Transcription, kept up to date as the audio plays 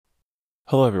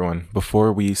Hello, everyone.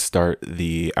 Before we start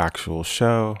the actual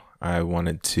show, I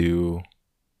wanted to.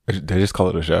 Did I just call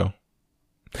it a show?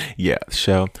 Yeah,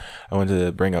 show. I wanted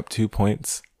to bring up 2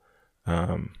 points,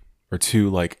 or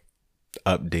two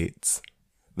updates.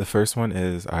 The first one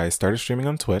is I started streaming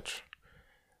on Twitch.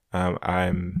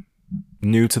 I'm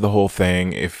new to the whole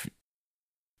thing. If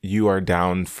you are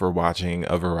down for watching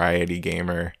a variety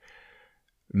gamer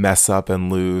mess up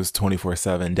and lose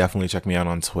 24/7, definitely check me out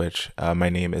on Twitch. My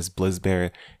name is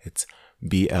Blizzbear. It's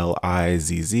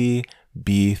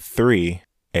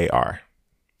BLIZZB3AR.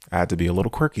 I had to be a little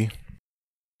quirky.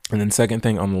 And then second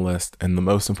thing on the list, and the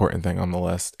most important thing on the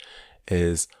list,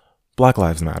 is Black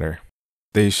Lives Matter.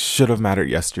 They should have mattered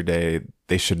yesterday,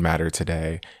 they should matter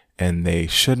today, and they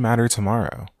should matter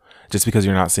tomorrow. Just because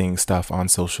you're not seeing stuff on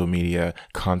social media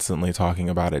constantly talking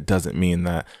about it doesn't mean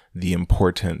that the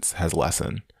importance has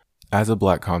lessened. As a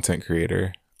Black content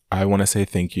creator, I want to say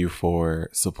thank you for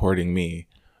supporting me,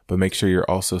 but make sure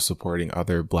you're also supporting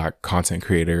other Black content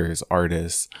creators,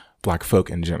 artists, Black folk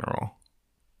in general.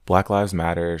 Black Lives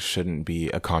Matter shouldn't be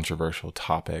a controversial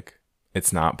topic.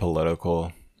 It's not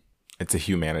political. It's a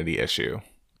humanity issue.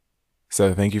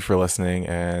 So thank you for listening,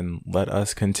 and let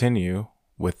us continue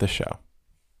with the show.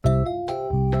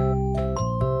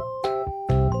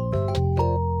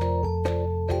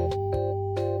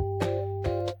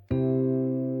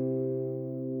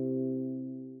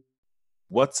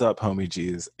 What's up, homie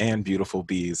G's and beautiful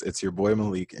bees? It's your boy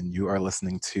Malik, and you are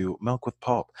listening to Milk with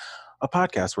Pulp, a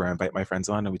podcast where I invite my friends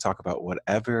on and we talk about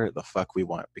whatever the fuck we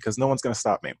want because no one's going to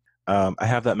stop me. I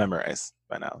have that memorized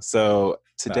by now. So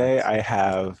today I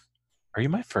have, are you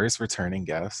my first returning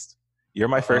guest? You're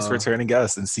my first returning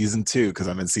guest in season 2 because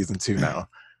I'm in season 2 now.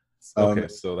 Okay,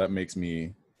 so that makes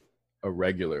me a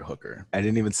regular hooker. I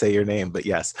didn't even say your name, but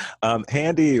yes.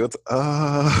 Handy, what's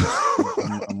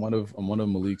I'm one of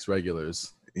Malik's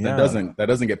regulars. Yeah. That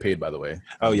doesn't get paid, by the way.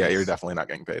 Oh yeah, you're definitely not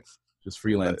getting paid. Just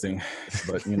freelancing,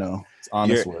 but you know, it's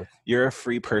honest work. You're a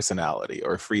free personality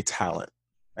or free talent,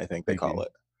 I think they call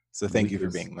it. So thank you for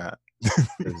being that.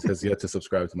 Has yet to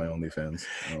subscribe to my OnlyFans.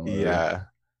 Yeah.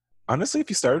 Honestly, if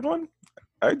you started one,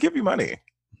 I'd give you money.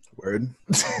 Word.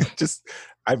 Just,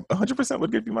 I 100%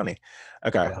 would give you money.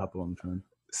 Okay. I'll hop on, Trent.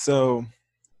 So,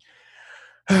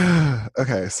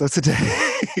 okay. So today,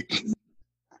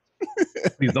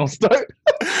 please don't start.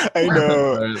 I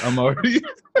know. I'm already.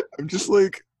 I'm just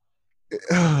like,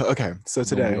 okay. So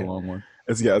today, it's gonna be a long one.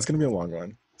 It's gonna be a long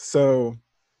one. So,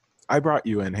 I brought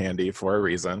you in, Handy, for a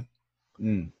reason.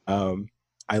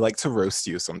 I like to roast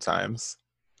you sometimes.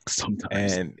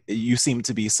 And you seem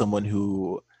to be someone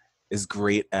who is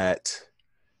great at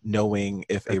knowing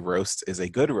if a roast is a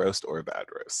good roast or a bad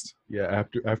roast. Yeah,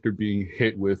 after being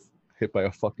hit by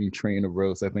a fucking train of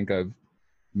roast, I think I've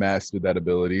mastered that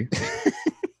ability.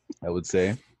 I would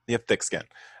say. You have thick skin.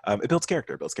 It builds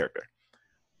character. Is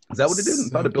that what it did? I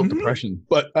thought it built depression,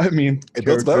 but I mean, it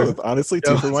builds both. Honestly,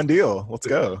 2 for 1 deal. Let's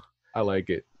go. I like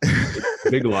it.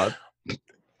 Big lot.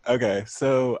 Okay,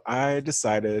 so I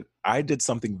decided I did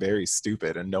something very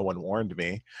stupid and no one warned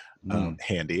me.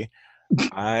 Handy.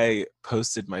 I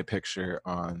posted my picture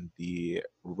on the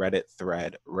Reddit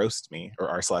thread roast me or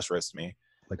r/roast me.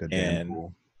 Like a damn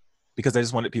fool. Because I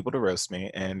just wanted people to roast me,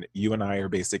 and you and I are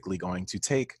basically going to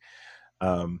take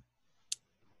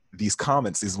these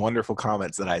comments, these wonderful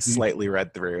comments that I slightly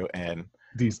read through, and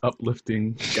these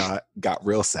uplifting got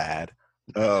real sad.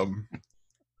 Hold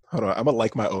on, I'm gonna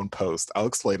like my own post. I'll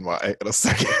explain why in a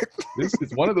second. This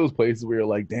is one of those places where you're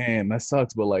like, damn, that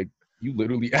sucks, but like, you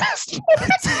literally asked for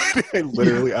it. I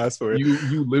literally asked for it.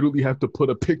 You literally have to put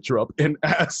a picture up and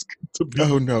ask to be.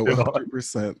 Oh no,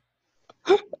 100%.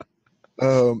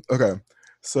 Okay,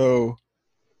 so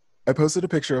I posted a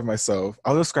picture of myself.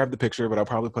 I'll describe the picture, but I'll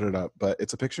probably put it up. But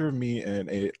it's a picture of me in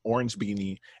an orange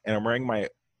beanie, and I'm wearing my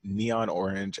neon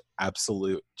orange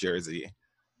Absolute jersey.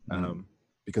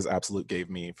 Because Absolute gave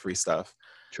me free stuff.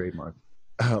 Trademark,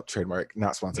 not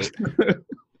sponsored.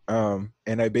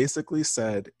 And I basically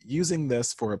said, using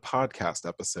this for a podcast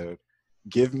episode,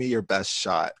 give me your best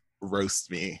shot,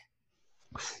 roast me.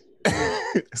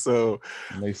 So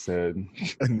and they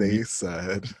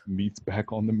said meat's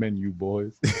back on the menu,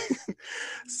 boys.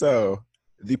 So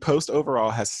the post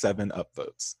overall has 7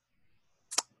 upvotes.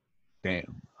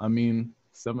 Damn. I mean,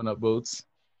 7 upvotes.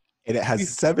 And it has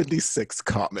 76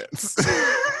 comments.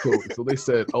 So they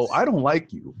said, oh, I don't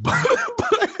like you, but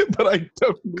I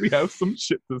definitely have some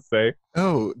shit to say.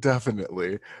 Oh,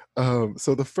 definitely.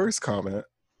 So the first comment,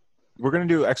 we'll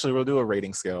do a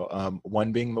rating scale.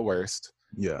 1 being the worst.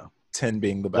 Yeah. 10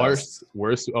 being the best.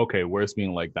 Worst. Okay, worst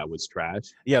being like that was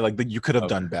trash. Yeah, like you could have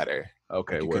done better.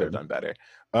 Okay, you could have done better.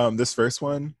 This first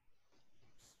one,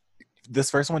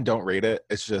 This first one, don't rate it.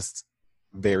 It's just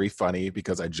very funny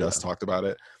because I just talked about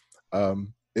it.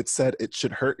 It said it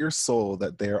should hurt your soul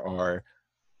that there are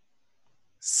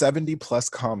 70 plus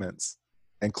comments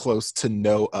and close to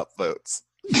no upvotes.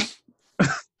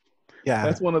 Yeah,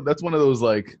 That's one of those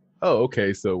like, oh,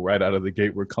 okay, so right out of the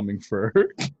gate we're coming for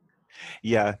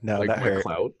yeah, no, like that hurt.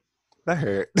 clout. That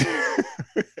hurt.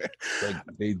 Like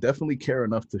they definitely care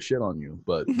enough to shit on you,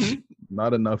 but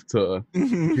not enough to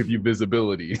give you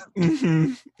visibility.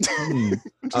 I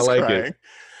like it.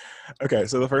 Okay,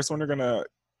 so the first one we're gonna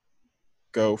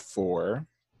go for.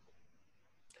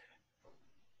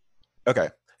 Okay,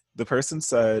 the person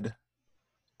said,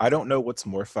 "I don't know what's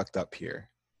more fucked up here.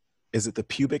 Is it the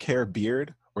pubic hair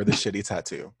beard or the shitty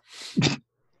tattoo?"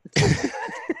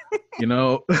 You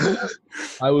know,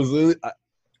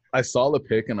 I saw the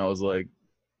pic and I was like,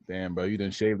 damn, bro, you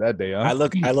didn't shave that day, huh? I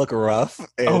look rough.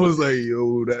 I And was like,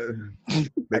 yo,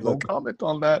 they don't comment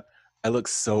on that. I look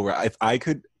so rough. If I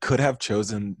could have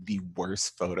chosen the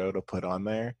worst photo to put on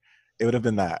there, it would have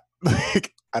been that.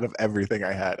 Like, out of everything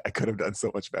I had, I could have done so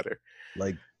much better.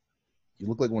 Like, you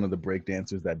look like one of the break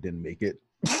dancers that didn't make it.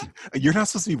 You're not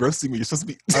supposed to be roasting me. You're supposed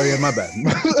to be. Oh yeah, my bad.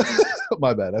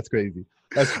 My bad. That's crazy.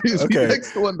 That's crazy. Okay.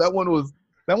 Next one. That one was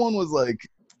like,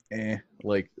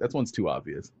 like that one's too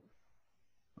obvious.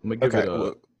 I'm gonna give it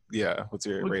a. Yeah. What's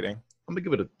your rating? I'm gonna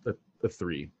give it a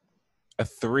 3. A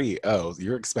 3. Oh,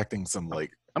 you're expecting some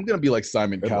like. I'm gonna be like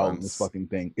Simon Good Cowell in ones. this fucking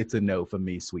thing. It's a no for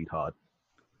me, sweetheart.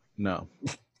 No.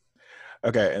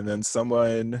 Okay, and then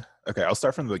someone. Okay, I'll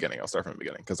start from the beginning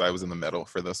because I was in the middle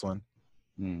for this one.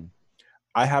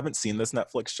 I haven't seen this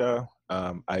Netflix show.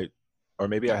 Or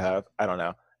maybe I have. I don't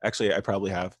know. Actually, I probably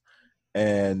have.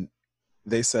 And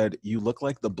they said, you look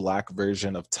like the black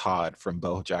version of Todd from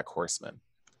BoJack Horseman.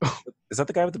 Is that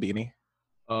the guy with the beanie?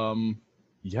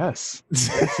 Yes.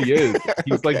 Yes, he is.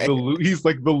 He's okay. He's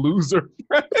like the loser.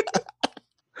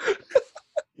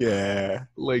 Yeah.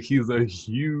 Like he's a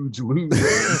huge loser in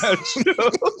that show.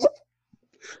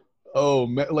 Oh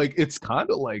man, like it's kind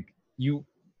of like you.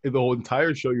 The whole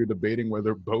entire show, you're debating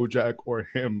whether BoJack or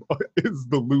him is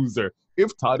the loser.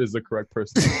 If Todd is the correct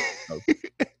person,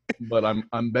 but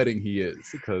I'm betting he is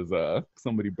because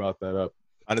somebody brought that up.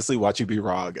 Honestly, watch you be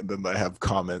wrong, and then I have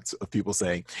comments of people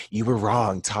saying you were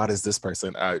wrong. Todd is this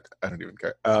person. I don't even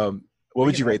care. What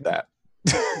would you rate that?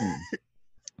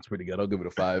 It's pretty good. I'll give it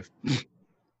a 5.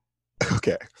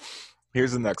 Okay,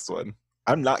 here's the next one.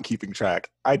 I'm not keeping track.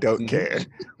 I don't care.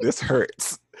 This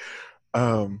hurts.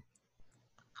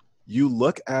 You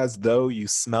look as though you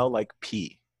smell like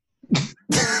pee.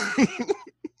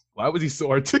 Why was he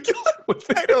so articulate with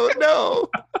it? I don't know.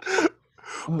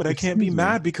 But I can't be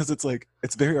mad because it's like,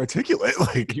 it's very articulate.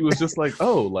 Like he was just like,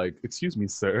 oh, like, excuse me,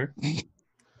 sir.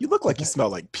 You look like you smell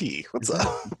like pee. What's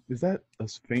up? Is that a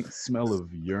faint smell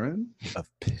of urine? Of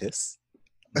piss?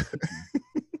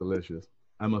 Delicious.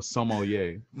 I'm a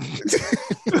sommelier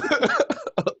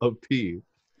of pee.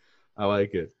 I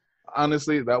like it.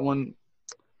 Honestly, that one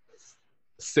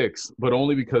 6, but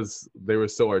only because they were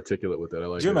so articulate with it. I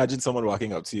like. Could you imagine someone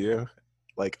walking up to you,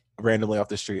 like randomly off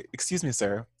the street? Excuse me,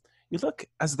 sir. You look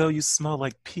as though you smell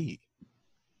like pee.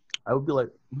 I would be like,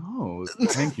 no,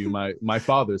 thank you. My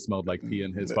father smelled like pee,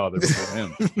 and his father before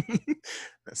him.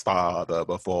 His father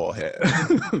before him.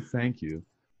 Thank you.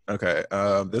 Okay.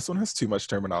 This one has too much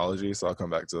terminology, so I'll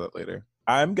come back to that later.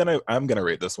 I'm gonna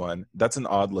rate this one. That's an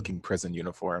odd looking prison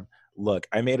uniform. Look,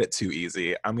 I made it too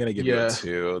easy. I'm gonna give you a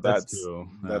 2.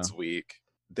 That's weak.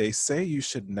 They say you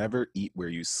should never eat where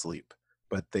you sleep,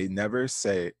 but they never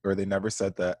said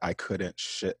that I couldn't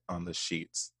shit on the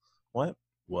sheets. What?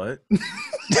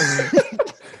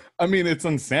 I mean, it's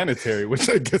unsanitary, which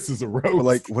I guess is a roast. But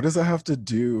like, what does that have to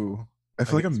do? I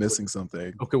feel like I'm missing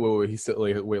something. Okay, wait. He said,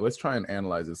 like, wait, let's try and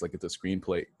analyze this like it's a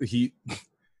screenplay. He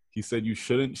said you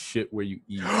shouldn't shit where you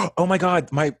eat. Oh my God,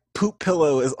 my poop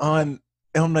pillow is on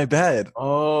my bed.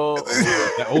 Oh,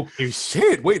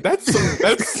 shit. Wait, that's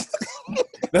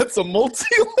a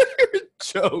multi-layered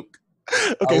joke.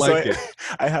 Okay,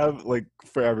 I have, like,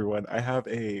 for everyone, I have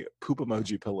a poop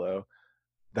emoji pillow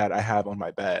that I have on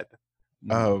my bed.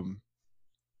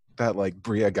 That like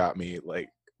Bria got me like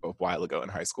a while ago in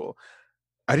high school.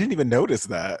 I didn't even notice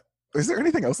that. Is there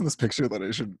anything else in this picture that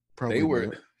I should probably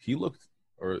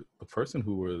the person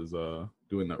who was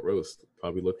doing that roast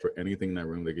probably looked for anything in that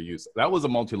room they could use. That was a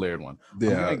multi-layered one.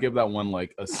 Yeah. I'm gonna give that one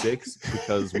like a 6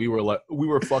 because we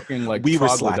were fucking like we were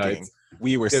slacking.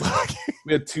 We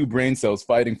had 2 brain cells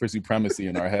fighting for supremacy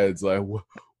in our heads. Like,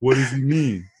 what does he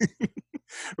mean?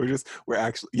 We're just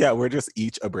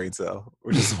each a brain cell.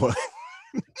 We're just one.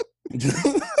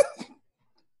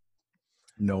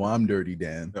 No, I'm Dirty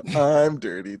Dan. I'm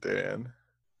Dirty Dan.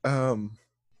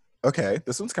 Okay,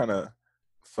 this one's kind of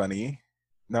funny.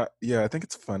 I think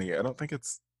it's funny. I don't think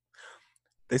it's.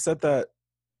 They said that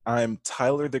I'm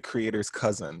Tyler the Creator's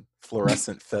cousin,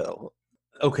 Fluorescent Phil.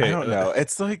 I Okay, don't know.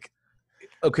 It's like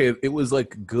okay, it was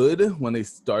like good when they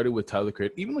started with Tyler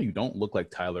Creator, even though you don't look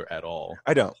like Tyler at all.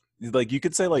 I don't like. You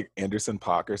could say like Anderson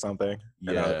Paak or something,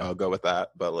 and Yeah. I'll go with that.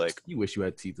 But like, You wish you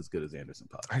had teeth as good as Anderson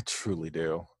Paak. I truly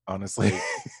do, honestly.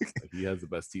 Like, he has the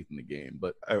best teeth in the game,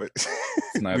 but I would,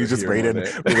 neither we just here nor rated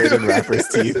there. rappers'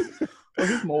 teeth. Well,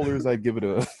 his molars, I'd give it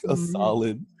a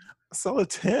solid. Solid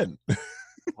 10.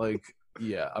 Like,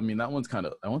 yeah, I mean that one's kind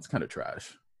of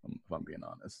trash. If I'm being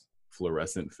honest.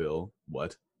 Fluorescent Phil,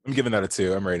 what? I'm giving that a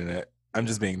 2. I'm rating it. I'm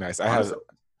just being nice.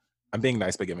 I'm being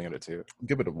nice by giving it a 2.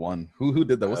 Give it a 1. Who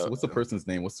did that? What's the person's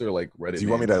name? What's their like Reddit? Do you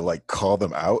want me to like call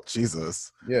them out?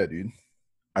 Jesus. Yeah, dude.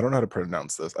 I don't know how to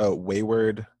pronounce this. Oh,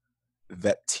 Wayward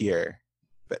Vetier.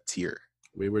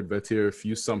 Wayward Vetier. If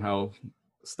you somehow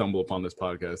stumble upon this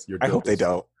podcast, I hope they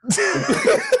don't.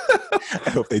 I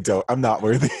hope they don't. I'm not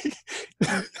worthy.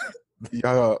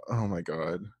 Yeah. Oh my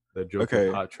god. That joke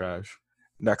is hot trash.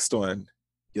 Next one.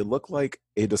 You look like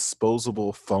a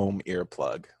disposable foam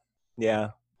earplug.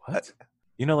 Yeah. What?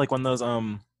 You know, like when those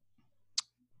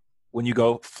when you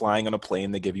go flying on a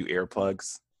plane, they give you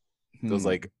earplugs. Those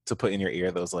like to put in your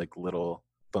ear. Those like little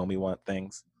foamy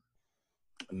things.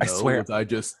 No, I swear, I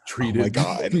just treated. Oh my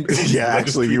god! Yeah,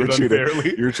 actually, you were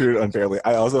treated unfairly.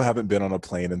 I also haven't been on a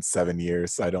plane in 7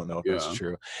 years, so I don't know if it's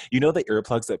true. You know the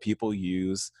earplugs that people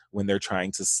use when they're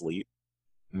trying to sleep,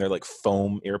 and they're like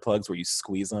foam earplugs where you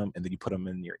squeeze them and then you put them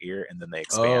in your ear and then they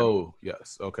expand. Oh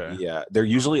yes, okay. Yeah, they're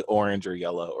usually orange or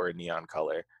yellow or a neon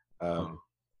color.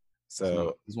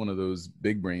 So it's one of those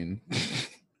big brain.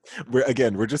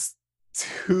 We're just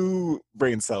 2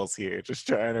 brain cells here, just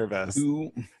trying our best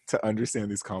to understand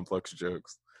these complex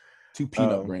jokes. 2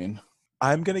 peanut brain.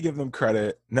 I'm gonna give them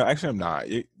credit. No, actually, I'm not.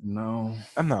 No,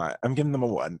 I'm not. I'm giving them a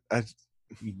 1.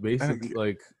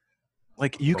 Basically,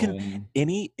 like you can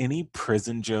any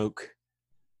prison joke.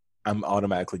 I'm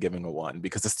automatically giving a 1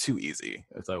 because it's too easy.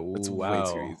 It's like, it's wow,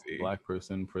 way too easy. Black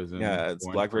person prison. Yeah, it's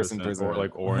black person prison, or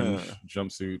like orange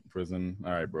jumpsuit prison.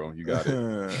 All right, bro, you got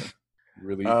it.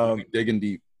 Really digging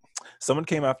deep. Someone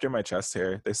came after my chest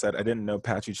hair. They said I didn't know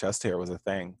patchy chest hair was a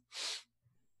thing.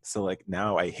 So like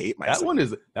now I hate myself.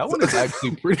 That one is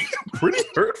actually pretty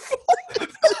hurtful.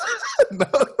 No,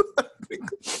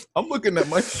 I'm looking at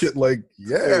my shit like,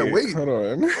 wait, hold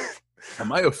on.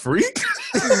 Am I a freak?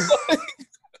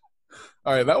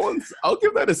 All right, I'll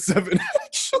give that a 7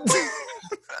 actually.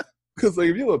 Because like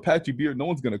if you have a patchy beard, no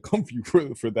one's gonna come for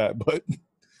you for that. But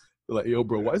like, yo,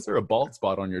 bro, why is there a bald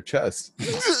spot on your chest?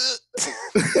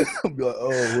 I'll be like,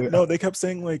 oh wait. No, they kept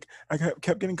saying like I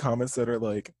kept getting comments that are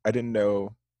like I didn't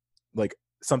know like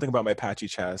something about my patchy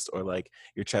chest, or like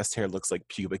your chest hair looks like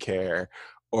pubic hair,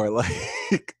 or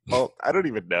like I don't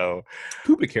even know.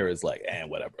 Pubic hair is like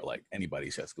whatever. Like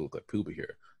anybody's chest can look like pubic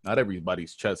hair. Not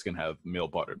everybody's chest can have male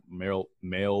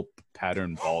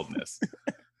pattern baldness.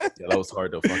 Yeah, that was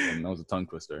hard to that was a tongue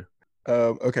twister.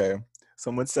 Okay.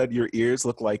 Someone said your ears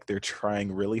look like they're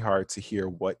trying really hard to hear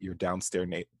what your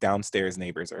downstairs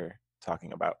neighbors are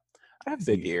talking about. I have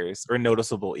big ears or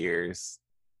noticeable ears.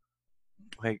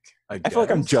 Like I feel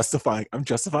like I'm justifying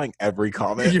every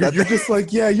comment. You're just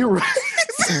like, yeah, you're right.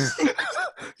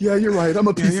 Yeah, you're right. I'm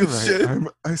a piece of shit.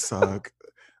 I suck.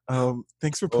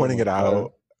 Thanks for pointing it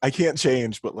out. I can't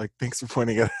change, but like, thanks for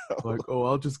pointing it out. Like, oh,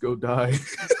 I'll just go die.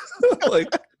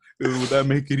 Like, would that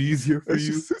make it easier for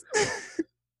you?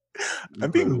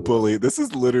 I'm being bullied. This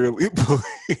is literally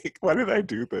bullying. Why did I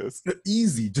do this?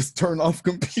 Easy. Just turn off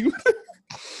computer.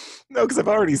 No, because I've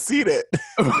already seen it.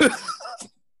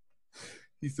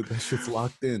 He said that shit's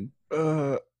locked in.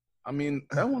 I mean,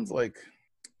 that one's like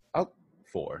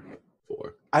 4.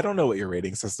 I don't know what your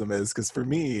rating system is, because for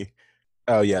me,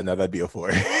 oh yeah, no, that'd be a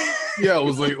 4. Yeah, it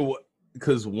was like,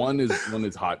 because 1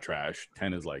 is hot trash.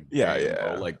 10 is like,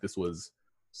 bro, like this was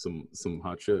some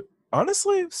hot shit.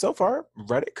 Honestly, so far,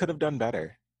 Reddit could have done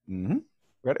better. Mm-hmm.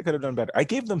 Reddit could have done better. I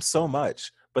gave them so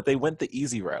much, but they went the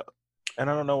easy route, and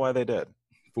I don't know why they did.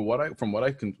 What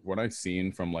I've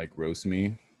seen from like Roast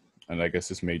Me, and I guess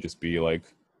this may just be like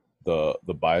the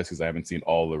bias because I haven't seen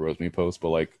all the Roast Me posts, but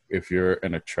like if you're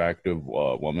an attractive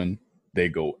woman, they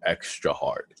go extra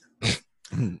hard.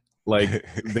 Like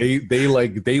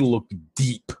they look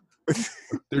deep.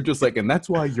 They're just like, and that's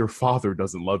why your father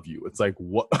doesn't love you. It's like,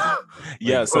 what?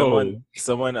 Yeah, someone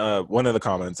one of the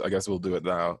comments, I guess we'll do it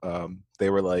now. They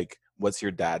were like, what's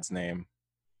your dad's name?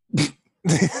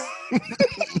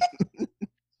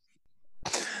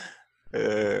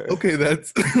 Okay,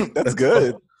 that's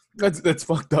good. That's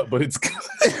fucked up, but it's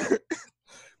good.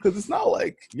 Because it's not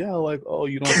like, yeah, like, oh,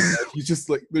 you don't. You just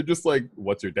like, they're just like,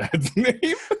 what's your dad's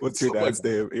name? What's your So, dad's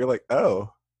like, name? You're like,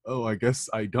 oh. oh, I guess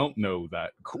I don't know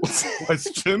that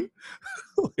question.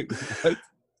 Like,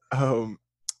 what?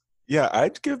 Yeah,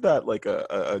 I'd give that like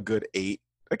a good 8.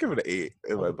 I give it an 8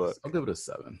 in my book. I'll give it a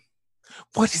 7.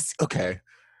 What is okay?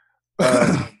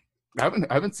 I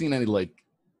haven't seen any like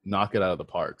knock it out of the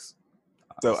parks.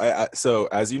 So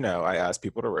as you know, I asked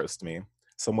people to roast me.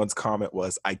 Someone's comment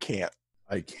was, "I can't."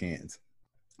 I can't.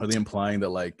 Are they implying that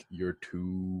like you're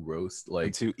too roast? I'm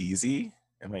Like too easy?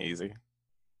 Am I easy?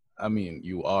 I mean,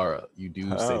 you are. You do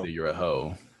say that you're a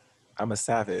hoe. I'm a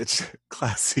savage,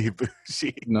 classy,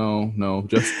 bougie. No,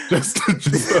 just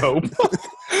a hoe.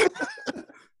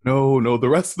 No, the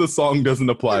rest of the song doesn't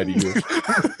apply to you.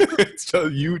 It's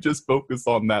just, you just focus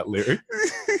on that lyric.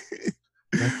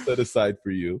 That's set aside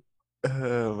for you.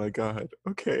 Oh my god.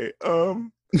 Okay.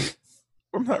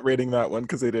 I'm not rating that one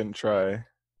because they didn't try.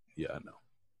 Yeah, no.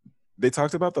 They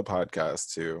talked about the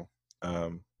podcast too.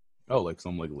 Oh, like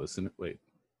some like listen. Wait,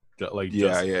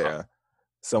 yeah.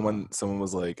 Someone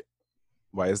was like,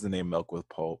 "Why is the name Milk with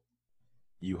Pulp?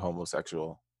 You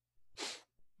homosexual."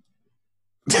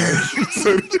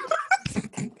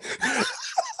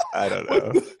 I don't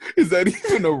know. Is that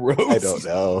even a roast?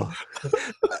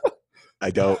 I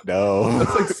don't know.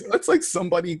 That's like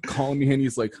somebody calling me Handy.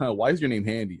 He's like, huh, why is your name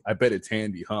Handy? I bet it's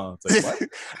Handy, huh? It's like, what?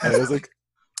 And I was like,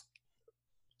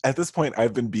 at this point,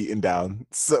 I've been beaten down.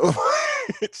 So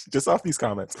just off these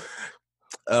comments.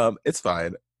 It's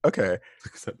fine. Okay.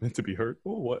 Is that meant to be hurt?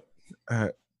 Oh, what?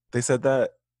 They said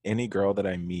that any girl that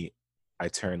I meet, I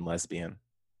turn lesbian,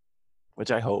 which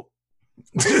I hope.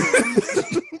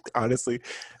 Honestly,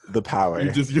 the power.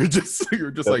 You're just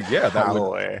like, yeah,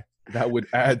 that would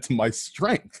add to my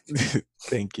strength.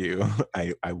 Thank you.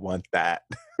 I want that.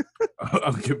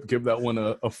 I'll give that one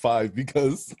a 5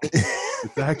 because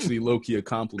it's actually low-key a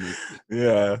compliment.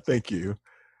 Yeah, thank you.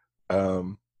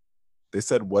 They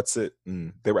said, what's it?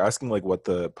 They were asking like what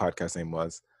the podcast name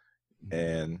was.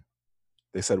 And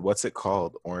they said, what's it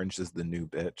called? Orange is the new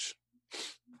bitch.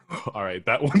 All right,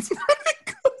 that one's pretty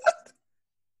good.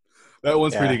 That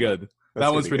one's pretty good.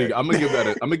 That one's pretty good. I'm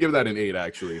gonna give that an 8.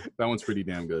 Actually, that one's pretty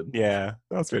damn good. Yeah,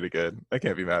 that was pretty good. I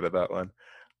can't be mad at that one.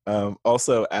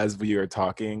 Also, as we are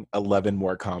talking, 11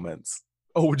 more comments.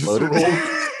 Oh, just rolled.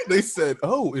 They said,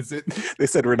 "Oh, is it?" They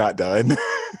said we're not done.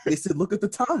 They said, "Look at the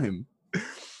time."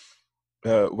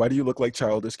 Why do you look like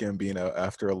Childish Gambino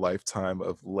after a lifetime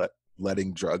of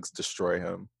letting drugs destroy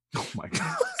him? Oh my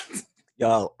god.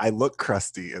 Y'all, I look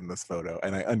crusty in this photo,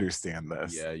 and I understand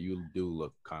this. Yeah, you do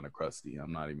look kind of crusty.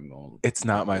 I'm not even going to... It's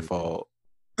not my fault.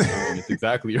 It's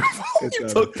exactly your fault. You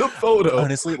took the photo.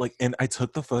 Honestly, like, and I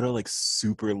took the photo, like,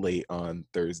 super late on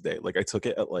Thursday. Like, I took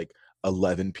it at, like,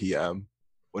 11 p.m.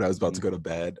 when I was about to go to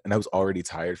bed, and I was already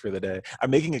tired for the day.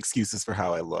 I'm making excuses for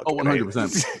how I look. Oh,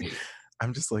 100%.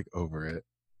 I'm just, like, over it.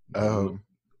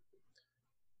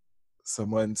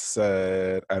 Someone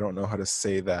said, I don't know how to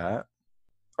say that.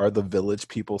 Are the Village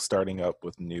People starting up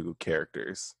with new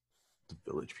characters? The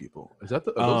Village People. Is that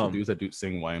those the dudes that do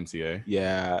sing YMCA?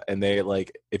 Yeah, and they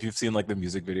like, if you've seen like the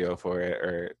music video for it,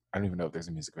 or I don't even know if there's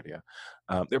a music video.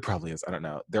 There probably is. I don't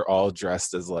know. They're all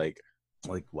dressed as like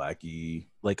wacky,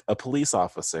 like a police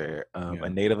officer, a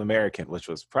Native American, which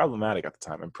was problematic at the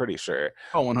time. I'm pretty sure.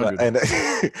 Oh, 100.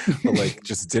 But like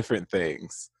just different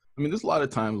things. I mean, there's a lot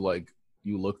of times like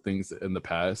you look things in the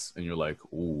past and you're like,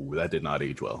 ooh, that did not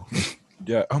age well.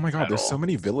 Yeah. Oh my God. There's so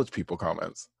many Village People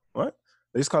comments. What?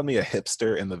 They just called me a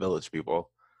hipster in the Village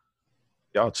People.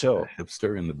 Y'all chill. A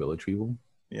hipster in the Village People?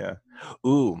 Yeah.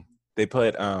 Ooh. They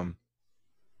put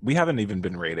we haven't even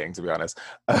been rating, to be honest.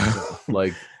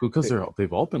 Like because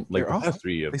they've all been like the past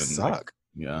 3 have they been suck. Like,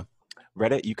 yeah.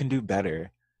 Reddit, you can do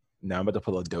better. Now I'm about to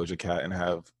pull a Doja Cat and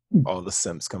have all the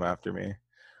simps come after me.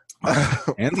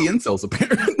 And the incels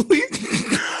apparently.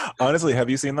 Honestly, have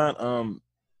you seen that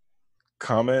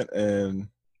comment? And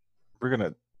we're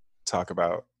gonna talk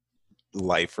about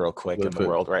life real quick in the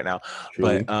world right now.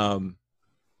 Truly. But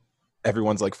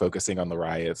everyone's like focusing on the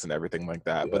riots and everything like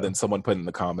that. Yeah. But then someone put in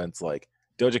the comments like,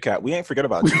 Doja Cat, we ain't forget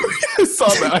about you. I saw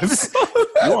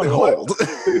that. You on hold.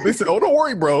 They said, oh, don't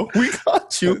worry, bro. We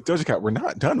got you. Doja Cat, we're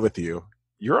not done with you.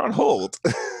 You're on hold.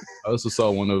 I also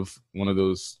saw one of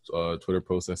those Twitter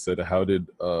posts that said, how did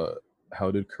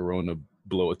Corona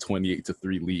blow a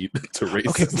 28-3 lead to racism?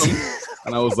 Okay.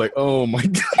 And I was like, oh my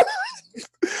God.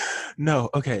 No,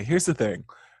 okay, here's the thing.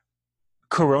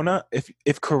 Corona,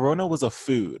 if Corona was a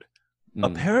food,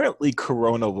 apparently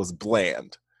Corona was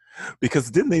bland.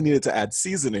 Because then they needed to add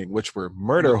seasoning, which were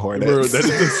murder hornets. That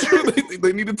is true.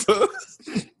 They needed to...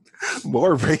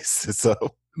 More racism.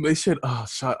 They should. Oh,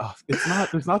 shut up! It's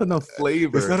not. There's not enough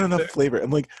flavor. There's not enough flavor.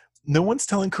 I'm like, no one's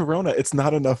telling Corona it's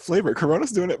not enough flavor.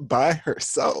 Corona's doing it by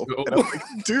herself, and I'm like,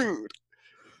 dude.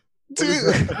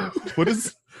 What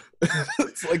is?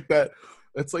 It's like that.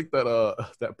 It's like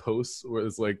that post where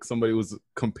it's like somebody was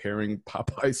comparing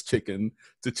Popeye's chicken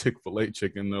to Chick-fil-A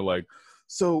chicken. They're like,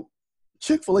 so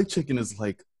Chick-fil-A chicken is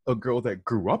like a girl that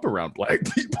grew up around black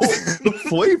people. The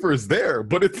flavor's there,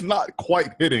 but it's not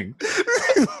quite hitting.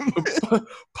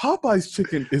 Popeye's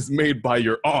chicken is made by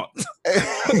your aunt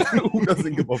who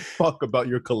doesn't give a fuck about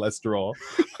your cholesterol.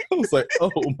 I was like, oh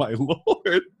my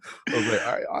Lord. I was like,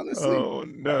 all right, honestly. Oh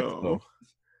no.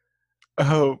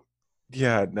 Oh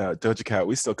yeah, no, Doja Cat,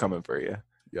 we still coming for you.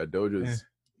 Yeah, Doja's.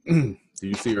 Do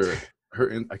you see her?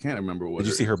 I can't remember what. Did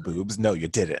you see her boobs? No, you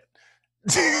didn't.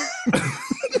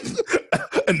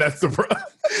 And that's the problem.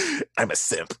 I'm a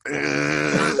simp.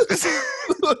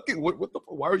 What the?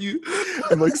 Why are you?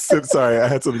 I'm like simp. Sorry, I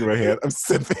had something in my hand. I'm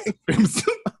simping.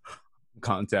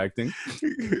 Contacting.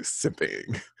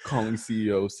 Simping. Calling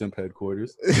CEO Simp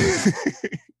headquarters.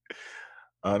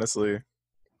 Honestly.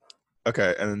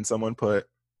 Okay, and then someone put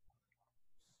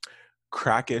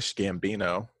crackish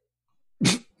Gambino.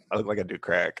 I look like I do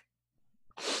crack.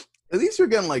 At least you're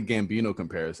getting like Gambino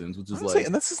comparisons, which is Honestly,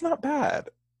 and this is not bad.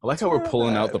 I like how we're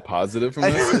pulling out the positive from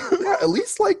this. Yeah, at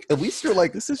least you're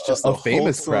like, this is just a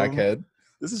famous crackhead.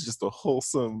 This is just a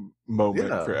wholesome moment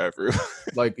for everyone.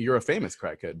 Like, you're a famous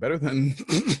crackhead, better than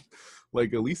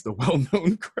like at least a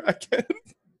well-known crackhead.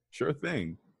 Sure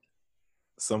thing.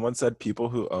 Someone said people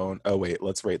who own. Oh wait,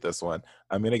 let's rate this one.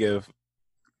 I'm gonna give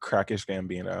crackish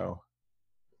Gambino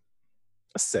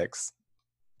a 6.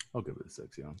 I'll give it a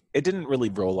 6. Yeah. It didn't really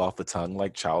roll off the tongue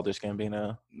like Childish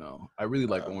Gambino. No, I really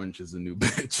like Orange is the New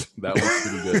Bitch. That one's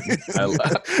pretty good.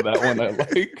 That one I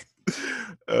like.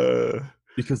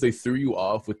 Because they threw you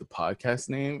off with the podcast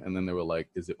name, and then they were like,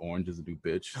 "Is it Orange is the New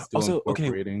Bitch?" Still also,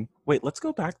 incorporating. Okay, wait, let's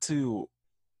go back to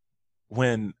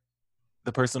when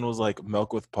the person was like,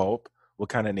 "Milk with Pulp." What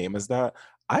kind of name is that?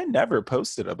 I never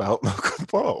posted about Milk with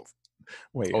Pulp.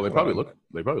 Wait. Oh, they probably look.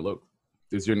 They probably look.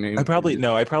 Is your name? I probably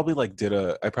like a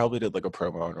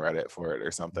promo on Reddit for it or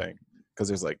something, because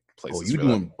there's like places. You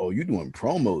doing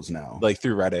promos now? Like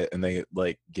through Reddit, and they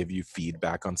like give you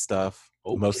feedback on stuff.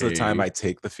 Okay. Most of the time, I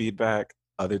take the feedback.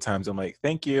 Other times, I'm like,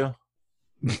 thank you.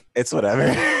 It's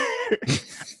whatever.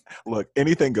 Look,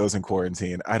 anything goes in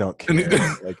quarantine. I don't care.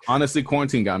 Like, honestly,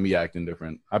 quarantine got me acting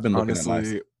different. I've been looking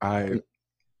I've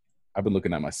been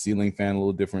looking at my ceiling fan a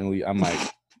little differently. I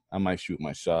might shoot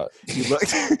my shot. You're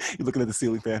looking at the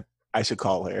ceiling fan. I should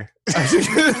call her.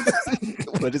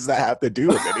 What does that have to do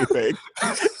with anything?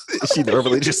 Is she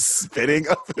normally just spinning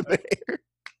up in the air?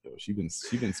 Yo, she been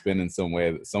spinning some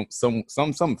way.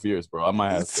 Some fierce, bro. I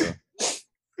might have to.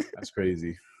 That's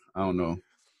crazy. I don't know.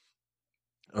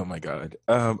 Oh my god.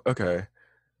 Okay.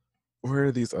 Where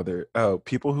are these other? Oh,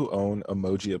 people who own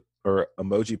emoji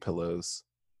pillows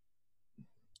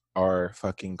are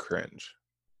fucking cringe.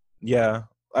 Yeah,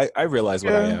 I realize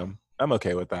what I am. I'm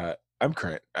okay with that. I'm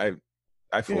cringe. I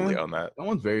fully own that. That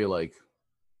one's very like,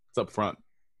 it's up front.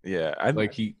 Yeah, I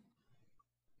don't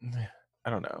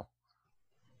know.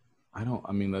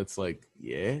 I mean, that's like,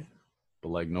 yeah, but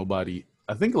like nobody.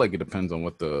 I think like it depends on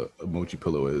what the emoji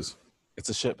pillow is. It's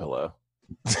a shit pillow.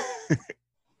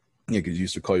 Yeah, because you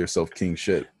used to call yourself King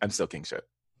Shit. I'm still King Shit.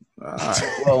 All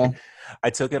right. Well, I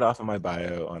took it off of my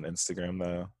bio on Instagram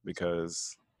though,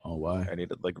 because why? I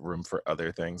needed like room for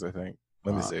other things, I think.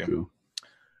 Let me see.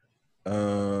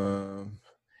 Cool.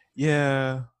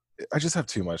 Yeah, I just have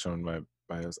too much on my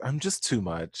bios. I'm just too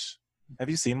much. Have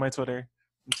you seen my Twitter?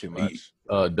 I'm too much.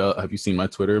 Have you seen my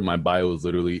Twitter? My bio is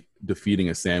literally defeating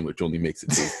a sandwich only makes it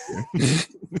tastier.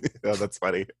 Oh, that's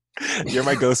funny. You're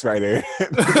my ghostwriter.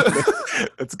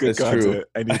 That's good content. True.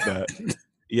 I need that.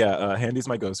 Yeah, Handy's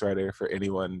my ghostwriter for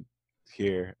anyone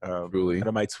here. Truly. None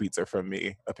of my tweets are from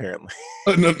me, apparently.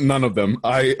 None of them.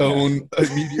 I own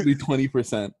immediately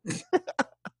 20%.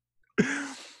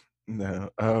 No.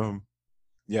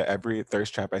 Yeah, every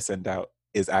thirst trap I send out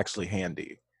is actually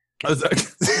Handy.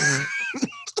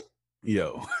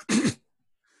 Yo.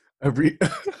 Every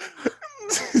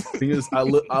thing is, I'm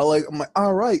like,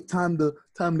 all right, time to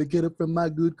get up from my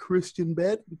good Christian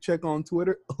bed. Check on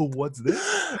Twitter. Oh, what's this?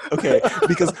 Okay,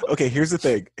 because here's the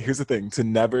thing. To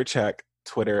never check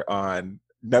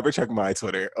my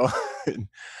Twitter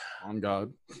on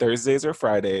God. Thursdays or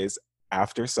Fridays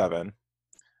after 7.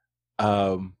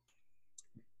 I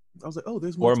was like, oh,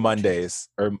 there's more. Or Mondays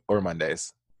or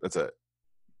Mondays. That's it.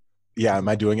 Yeah, am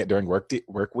I doing it during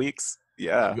work weeks?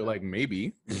 Yeah. You're like,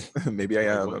 maybe. Maybe I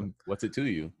am. What's it to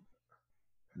you?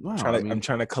 Wow, I'm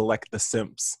trying to collect the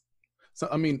simps. So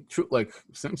I mean, true, like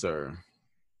Sims are.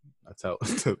 That's how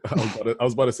I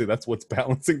was about to say that's what's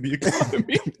balancing the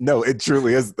economy. No, it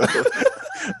truly is.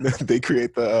 They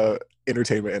create the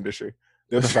entertainment industry.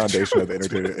 They're the foundation of the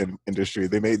entertainment industry.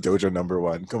 They made Doja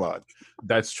 #1. Come on.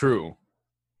 That's true.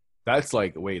 That's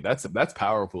like, wait, that's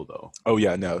powerful though. Oh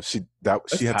yeah, no, she had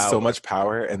power. so much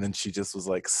power, and then she just was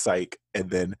like psych, and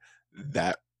then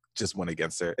that just went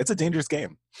against her. It's a dangerous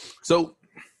game. So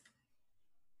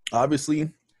obviously,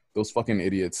 those fucking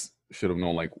idiots should have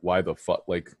known like why the fuck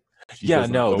like. Yeah,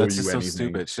 no, that's just so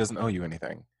stupid. She doesn't owe you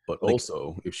anything. But like,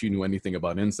 also, if she knew anything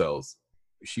about incels,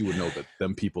 she would know that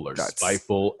them people are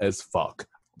spiteful as fuck.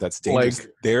 That's dangerous.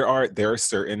 Like, there are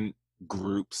certain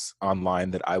groups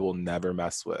online that I will never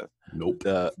mess with. Nope.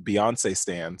 The Beyonce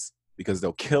stans, because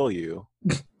they'll kill you.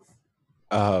 They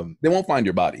won't find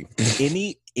your body.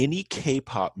 Any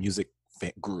K-pop music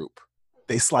group,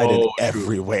 they slide in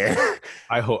everywhere.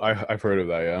 I've heard of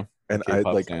that. Yeah, and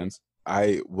K-pop stans.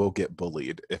 I will get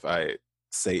bullied if I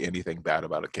say anything bad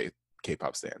about a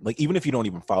K-pop stan. Like, even if you don't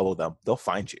even follow them, they'll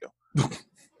find you.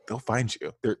 They'll find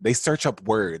you. They search up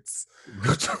words.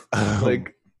 And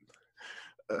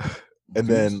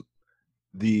then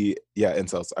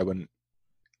incels. I wouldn't,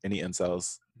 any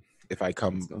incels, if I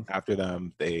come after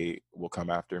them, they will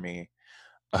come after me.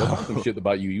 Some shit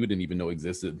about you didn't even know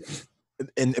existed.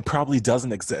 And it probably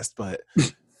doesn't exist, but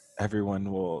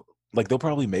everyone will. Like, they'll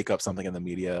probably make up something in the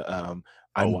media.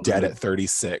 I'm dead at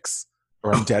 36,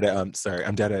 or I'm dead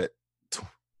at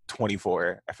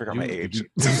 24. I forgot my age.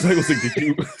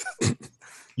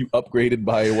 You upgraded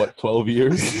by what, 12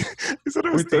 years? You said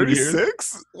I was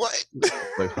 36? What?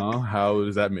 Like, huh? How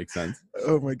does that make sense?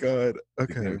 Oh my god.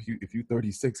 Okay. If you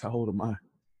 36, how old am I?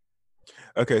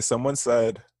 Okay, someone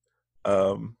said,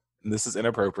 this is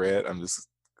inappropriate.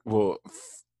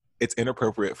 It's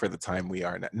inappropriate for the time we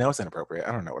are now. No, it's inappropriate.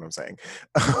 I don't know what I'm saying.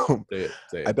 Say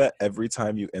it. I bet every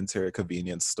time you enter a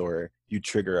convenience store, you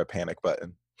trigger a panic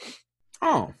button.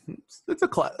 Oh, it's a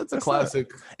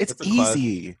classic. It's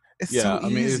easy. It's so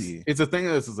easy. It's a thing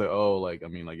that's like, oh, like, I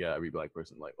mean, like, yeah, every black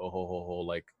person, like, oh,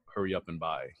 like, hurry up and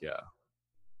buy. Yeah,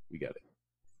 we get it.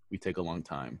 We take a long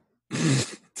time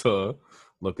to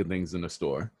look at things in the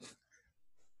store.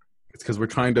 It's because we're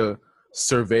trying to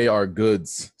survey our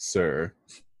goods, sir.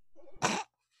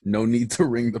 No need to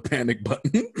ring the panic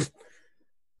button.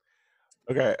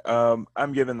 Okay,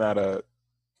 I'm giving that a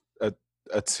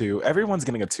 2. Everyone's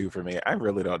getting a 2 for me. I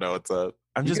really don't know.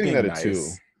 I'm just being nice. A 2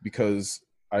 because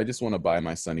I just want to buy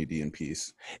my Sunny D in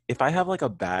peace. If I have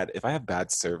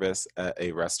bad service at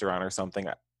a restaurant or something,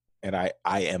 and I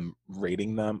am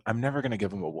rating them, I'm never gonna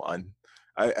give them a 1.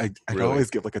 I'd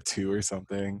always give like a 2 or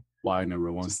something. Why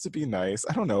never 1? Just to be nice.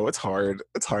 I don't know. It's hard.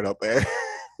 It's hard out there.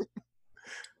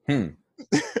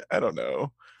 I don't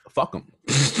know. Fuck them.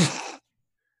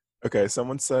 Okay,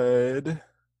 someone said,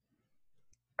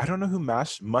 I don't know who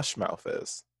Mushmouth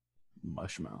is.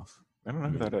 Mushmouth. I don't know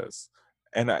who that is.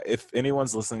 And if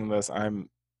anyone's listening to this, I'm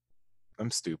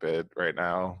stupid right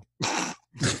now.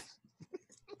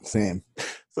 Same.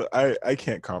 So I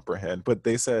can't comprehend. But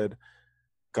they said,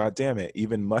 God damn it,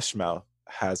 even Mushmouth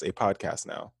has a podcast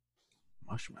now.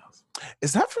 Mushmouth.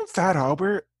 Is that from Fat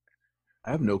Albert? I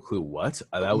have no clue what.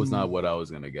 That was not what I was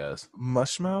gonna guess.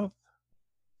 Mushmouth?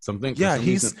 Something? Yeah,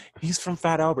 he's from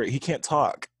Fat Albert. He can't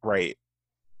talk right.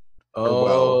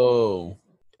 Oh.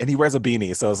 And he wears a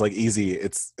beanie, so it's like easy.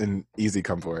 It's an easy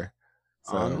come for.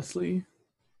 So. Honestly,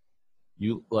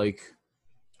 you like.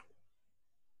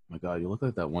 Oh my God, you look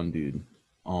like that one dude.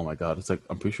 Oh my God, it's like,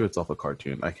 I'm pretty sure it's off a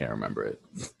cartoon. I can't remember it.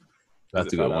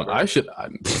 That's a good one.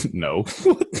 No.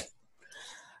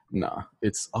 Nah,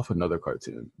 it's off another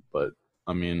cartoon. But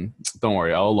I mean, don't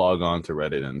worry. I'll log on to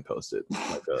Reddit and post it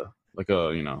like a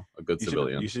a good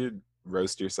civilian. You should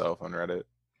roast yourself on Reddit.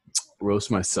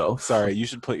 Roast myself? Sorry, you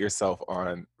should put yourself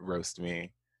on roast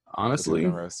me. Honestly,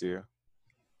 roast you.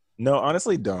 No,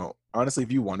 honestly, don't. Honestly,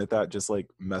 if you wanted that, just like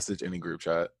message any group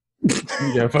chat.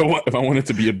 Yeah, if I wanted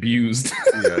to be abused,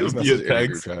 just message any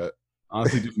group chat.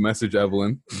 Honestly, just message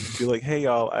Evelyn. Be like, hey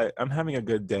y'all, I'm having a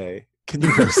good day. Can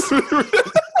you roast?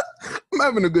 I'm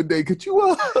having a good day. Could you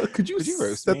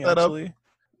roast set me, that actually?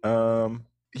 Up?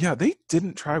 Yeah, they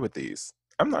didn't try with these.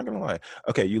 I'm not gonna lie.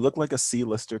 Okay, you look like a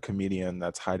C-lister comedian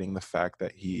that's hiding the fact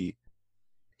that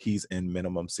he's in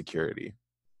minimum security.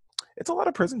 It's a lot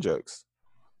of prison jokes.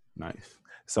 Nice.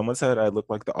 Someone said I look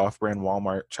like the off-brand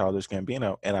Walmart Childish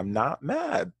Gambino, and I'm not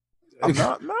mad. I'm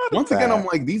not mad. Once again, I'm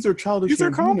like, these are Childish These Gambino.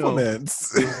 are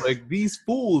compliments. It's like, these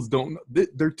fools don't.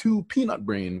 They're too peanut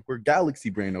brain. We're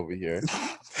galaxy brain over here.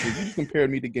 You just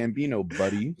compared me to Gambino,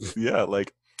 buddy. Yeah,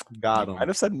 like, got him. I'd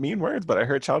have said mean words, but I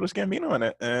heard Childish Gambino in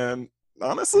it, and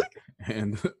honestly,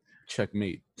 and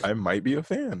Checkmate. I might be a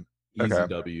fan. Easy Okay.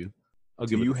 W.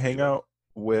 Do you hang out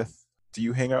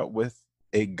with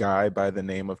a guy by the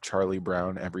name of Charlie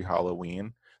Brown every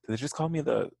Halloween? Do they just call me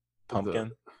the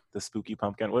pumpkin? The spooky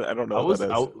pumpkin? What, I don't know what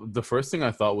that is. The first thing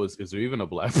I thought was, is there even a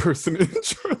black person in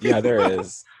Charlie? Yeah, there Brown?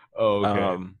 is. Oh,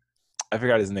 okay. I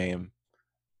forgot his name,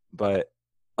 but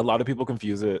a lot of people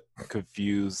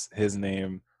confuse his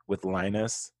name with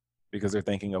Linus because they're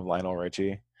thinking of Lionel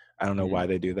Richie. I don't know why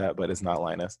they do that, but it's not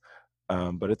Linus.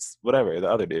 But it's whatever, the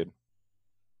other dude.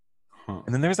 Huh.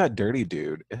 And then there's that dirty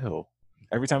dude. Ew.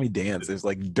 Every time he dances, there's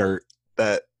like dirt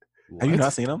that What? Have you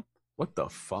not seen him? What the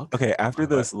fuck? Okay, after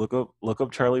this, look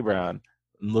up Charlie Brown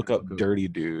and look up Dirty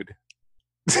Dude.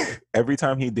 Every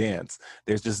time he dances,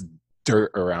 there's just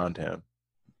dirt around him.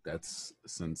 That's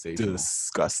sensational.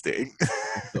 Disgusting.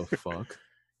 What the fuck?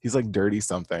 He's like dirty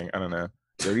something. I don't know.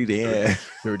 Dirty Dan.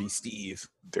 Dirty Steve.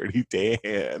 Dirty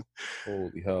Dan.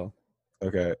 Holy hell.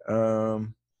 Okay.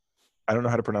 I don't know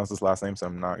how to pronounce his last name, so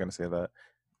I'm not gonna say that.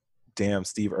 Damn,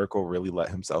 Steve Urkel really let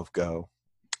himself go.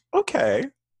 Okay.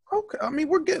 I mean,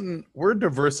 we're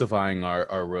diversifying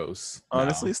our roasts.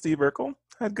 Honestly, now. Steve Urkel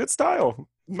had good style.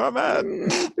 Not mad.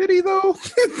 Did he though?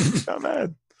 Not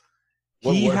mad.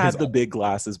 He had the big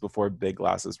glasses before big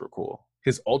glasses were cool.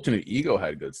 His alternate ego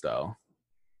had good style.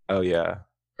 Oh yeah.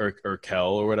 Or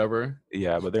Kel or whatever.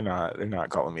 Yeah, but they're not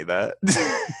calling me that.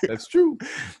 That's true.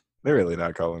 They're really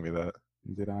not calling me that.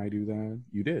 Did I do that?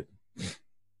 You did.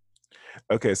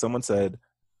 Okay, someone said,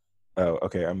 oh,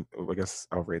 okay, I guess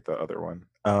I'll rate the other one.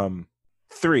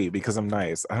 3 because I'm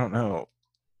nice. I don't know.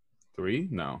 3?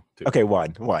 No. 2. Okay,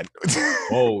 1.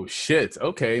 Oh shit.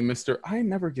 Okay, Mr. I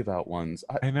never give out ones.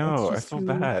 I know. I feel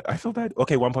bad.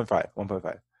 Okay,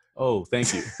 1.5. Oh,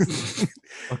 thank you.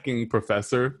 Fucking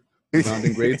professor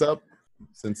rounding grades up.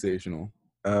 Sensational.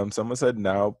 Someone said,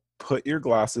 now put your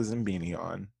glasses and beanie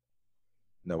on.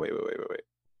 No, wait.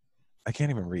 I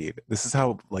can't even read. This is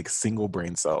how like single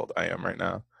brain celled I am right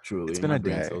now. Truly. It's been a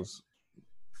day.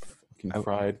 Fucking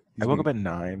fried. I woke up at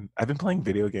 9. I've been playing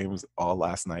video games all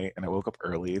last night, and I woke up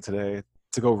early today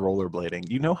to go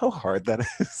rollerblading. You know how hard that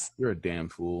is? You're a damn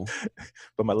fool.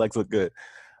 But my legs look good.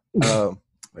 Yeah,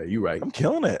 you're right. I'm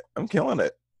killing it. Them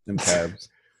calves.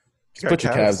 Just put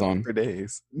your calves on for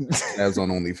days. Calves on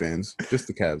OnlyFans. Just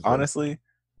the calves. Honestly,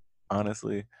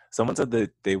 someone said that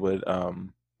they would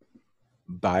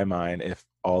buy mine if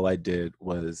all I did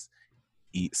was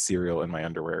eat cereal in my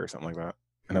underwear or something like that.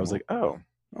 And I was like, oh,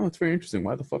 it's very interesting.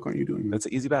 Why the fuck aren't you doing that? That's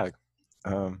an easy bag.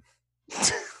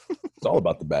 It's all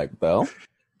about the bag, Bell. If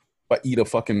I eat a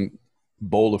fucking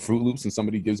bowl of Fruit Loops and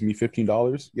somebody gives me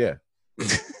 $15, yeah,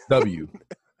 W.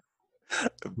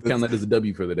 Count that as a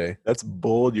W for the day. That's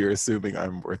bold. You're assuming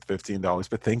I'm worth $15,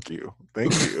 but thank you.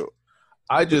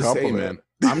 I just say, man,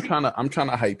 I'm trying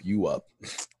to hype you up.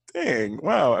 Dang!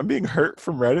 Wow, I'm being hurt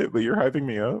from Reddit, but you're hyping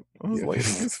me up. I was like,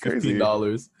 it's crazy.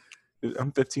 $15.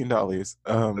 I'm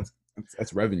 $15.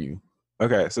 That's revenue.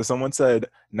 Okay, so someone said,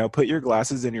 now put your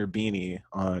glasses and your beanie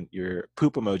on your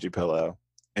poop emoji pillow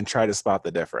and try to spot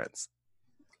the difference.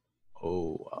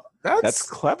 Oh, that's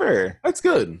clever. That's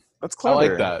good. That's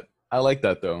clever. I like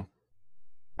that though.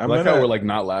 I like how we're like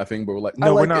not laughing, but we're like,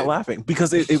 no, we're not laughing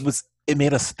because it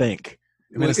made us think.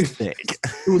 It made us think.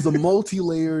 It was a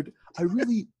multi-layered. I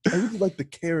really like the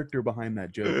character behind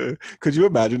that joke. Could you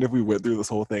imagine if we went through this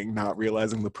whole thing not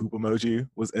realizing the poop emoji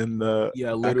was in the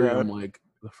literally background? I'm like,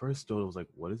 the first thought was like,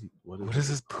 what is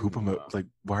this poop emoji? Like,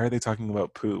 why are they talking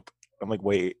about poop? I'm like,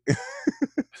 wait.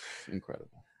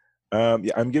 Incredible.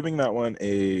 Yeah, I'm giving that one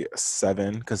a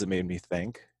 7 because it made me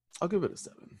think. I'll give it a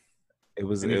 7. It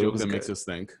was any it joke was that good. makes us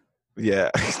think. Yeah,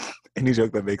 any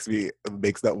joke that makes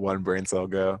that one brain cell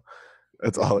go.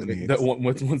 That's all it needs. That one,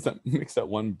 once that makes that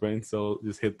one brain cell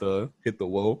just hit the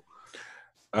whoa.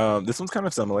 This one's kind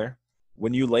of similar.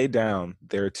 When you lay down,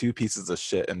 there are 2 pieces of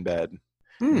shit in bed.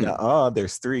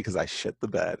 There's 3 because I shit the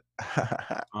bed.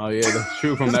 Oh yeah, that's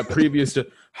true. From that previous,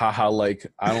 haha.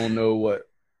 Like I don't know what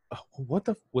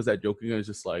was that joke again? It's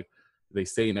just like they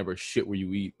say never shit where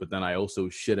you eat, but then I also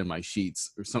shit in my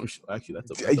sheets or some. Actually,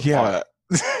 that's a bar.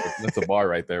 That's a bar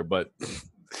right there. But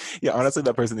yeah, honestly,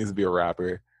 that person needs to be a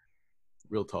rapper.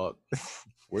 Real talk.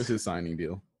 Where's his signing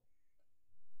deal?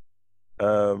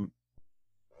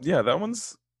 Yeah, that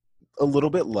one's a little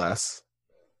bit less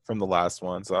from the last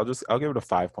one, so I'll give it a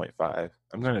 5.5.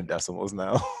 I'm going to decimals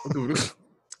now. We're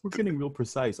getting real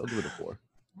precise. I'll give it a 4.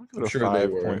 I'll give it a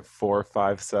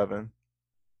 5.457.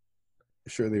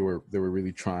 Sure, they were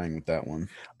really trying with that one.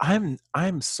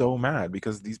 I'm so mad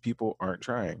because these people aren't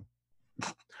trying.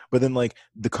 But then like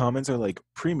the comments are like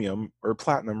premium or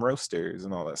platinum roasters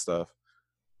and all that stuff.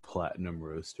 Platinum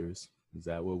roasters. Is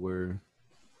that what we're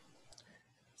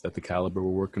Is that the caliber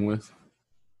we're working with?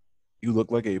 You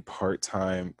look like a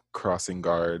part-time crossing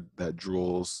guard that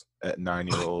drools at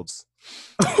 9-year-olds.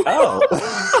 Oh.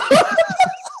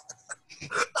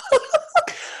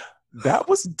 That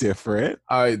was different.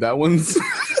 All right, that one's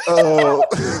Oh.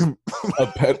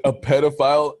 a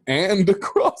pedophile and a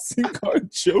crossing guard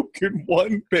joke in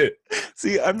one bit.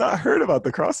 See, I've not heard about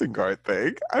the crossing guard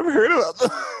thing. I've heard about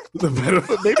the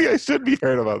pedophile. Maybe I should be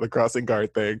heard about the crossing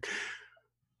guard thing.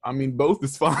 I mean, both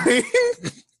is fine.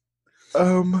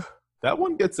 That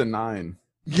one gets a 9.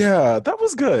 Yeah, that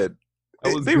was good.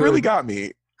 They really got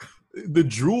me. The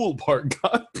drool part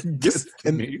got This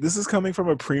is coming from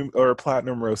a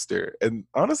platinum roaster, and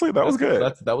honestly, that was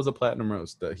good. That was a platinum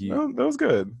roast. That was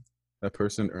good. That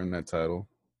person earned that title.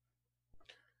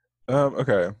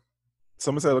 Okay.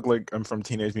 Someone said I look like I'm from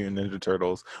Teenage Mutant Ninja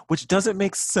Turtles, which doesn't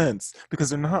make sense because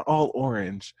they're not all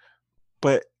orange,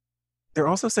 but they're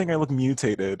also saying I look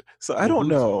mutated, so I don't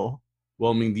know.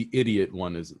 Well, I mean, the idiot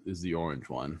one is the orange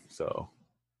one, so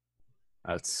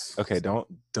that's okay. Don't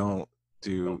Donatello.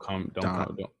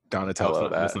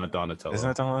 That's not Donatello. Isn't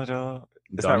that Donatello?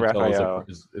 It's not Raphael.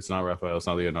 It's not Raphael. It's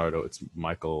not Leonardo. It's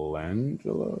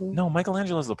Michelangelo. No,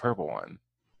 Michelangelo's the purple one.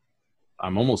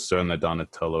 I'm almost certain that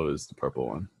Donatello is the purple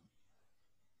one.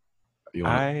 You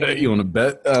want to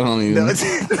bet? I don't even.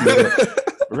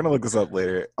 We're gonna look this up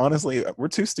later. Honestly, we're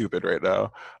too stupid right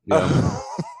now. Yeah.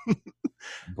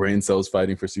 Brain cells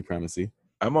fighting for supremacy.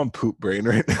 I'm on poop brain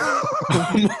right now.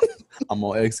 I'm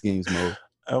on X Games mode.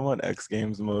 I'm on X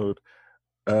Games mode.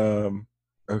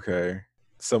 Okay.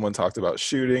 Someone talked about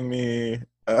shooting me.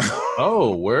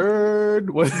 Oh, word.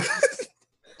 What?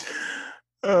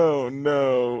 Oh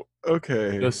no.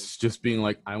 Okay. Just being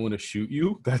like, I want to shoot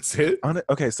you. That's it.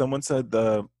 Okay. Someone said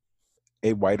a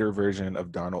whiter version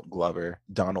of Donald Glover,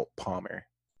 Donald Palmer.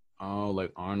 Oh,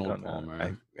 like Arnold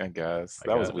Palmer. I guess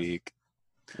that was weak.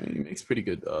 He makes pretty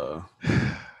good.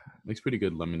 Makes pretty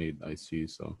good lemonade iced tea.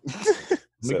 So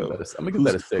I'm gonna give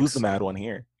that a 6. Who's the mad one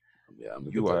here? Yeah,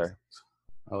 you are.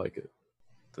 I like it.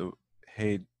 So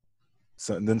hey,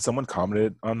 and then someone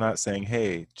commented on that saying,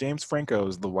 "Hey, James Franco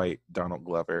is the white Donald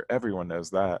Glover. Everyone knows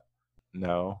that."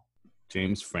 No,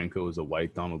 James Franco is a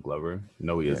white Donald Glover.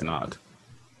 No, he is not.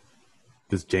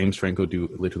 Does James Franco do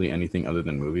literally anything other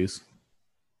than movies?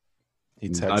 He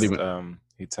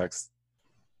texts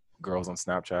girls on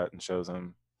Snapchat and shows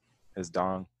them his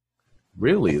dong.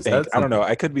 Really? I don't know.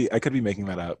 I could be making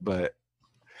that up, but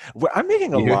I'm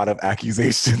making a lot of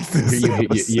accusations.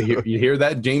 You hear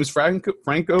that, James Franco?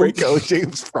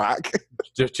 James Frack.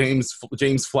 Just James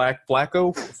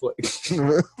Flacco?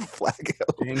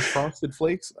 Flacco. James Frosted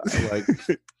Flakes?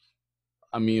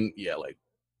 I mean,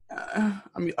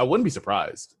 I wouldn't be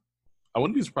surprised. I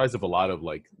wouldn't be surprised if a lot of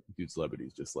dude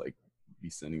celebrities just be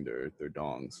sending their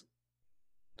dongs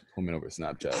coming over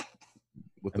Snapchat.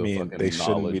 They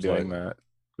shouldn't be doing that.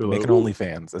 Making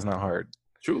OnlyFans. It's not hard.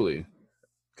 Truly.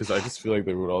 Because I just feel like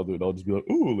they would all do it. I'll just be like,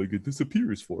 oh, it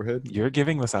disappears, forehead. You're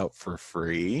giving this out for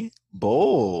free?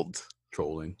 Bold.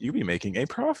 Trolling. You be making a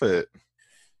profit.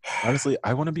 Honestly,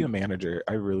 I want to be a manager.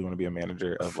 I really want to be a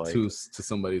manager of to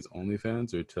somebody's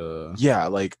OnlyFans or to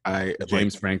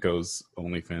James Franco's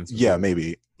OnlyFans. Yeah,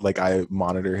 maybe. I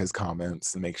monitor his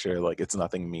comments and make sure it's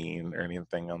nothing mean or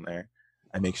anything on there.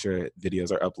 I make sure videos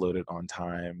are uploaded on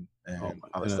time and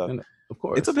all that stuff. And of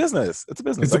course, it's a business. It's a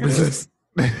business.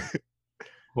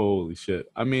 Holy shit!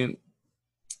 I mean,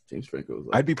 James Franco.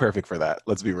 I'd be perfect for that.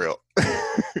 Let's be real.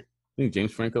 I think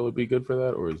James Franco would be good for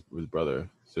that, or his brother.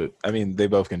 So, I mean, they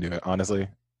both can do it. Honestly,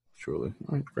 truly.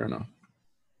 All right, fair enough.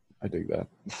 I dig that.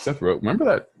 Seth Rogen. Remember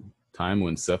that time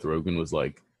when Seth Rogen was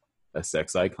a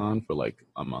sex icon for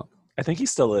a month? I think he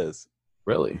still is.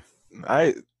 Really?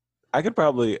 I could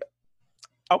probably.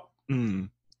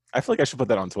 I feel like I should put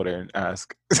that on Twitter and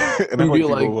ask. And I'm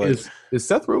is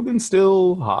Seth Rogen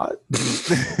still hot?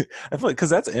 I feel because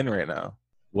that's in right now.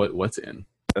 What's in?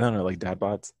 I don't know, dad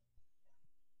bods.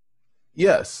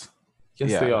 Yes,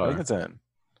 they are. I think it's in.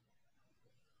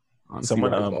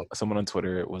 Someone on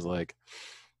Twitter was like,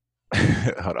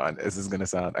 hold on, this is gonna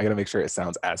sound. I gotta make sure it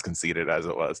sounds as conceited as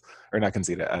it was, or not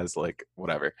conceited as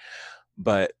whatever.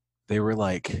 But they were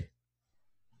like,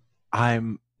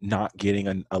 I'm not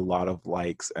getting a lot of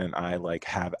likes and I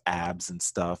have abs and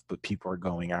stuff, but people are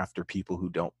going after people who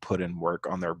don't put in work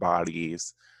on their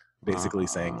bodies, basically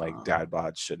saying dad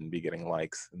bods shouldn't be getting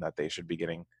likes and that they should be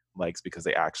getting likes because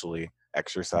they actually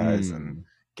exercise and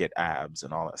get abs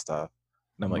and all that stuff.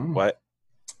 And I'm like, what?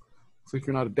 Looks like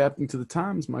you're not adapting to the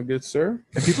times, my good sir.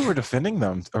 And people were defending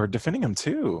him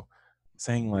too,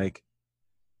 saying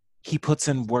he puts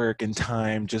in work and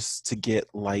time just to get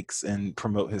likes and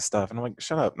promote his stuff. And I'm like,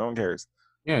 shut up. No one cares.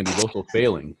 Yeah, and he's also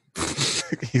failing.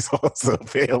 He's also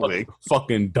failing.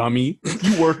 Fucking dummy.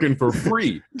 You working for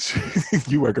free.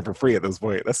 You working for free at this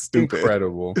point. That's stupid.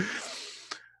 Incredible.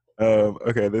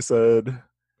 Okay, they said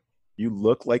you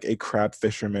look like a crab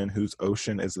fisherman whose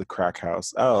ocean is the crack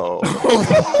house. Oh.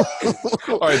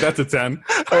 All right, that's a 10.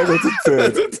 All right, that's a 10.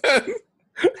 That's a 10.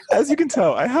 As you can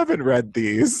tell, I haven't read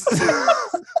these.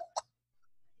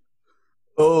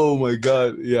 Oh my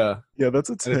god, yeah. Yeah, that's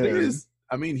a 10. And the thing is,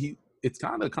 I mean, it's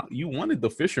kind of, you wanted the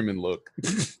fisherman look.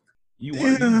 You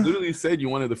Yeah. literally said you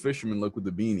wanted the fisherman look with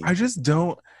the beanie. I just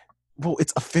don't. Well,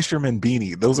 it's a fisherman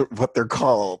beanie. Those are what they're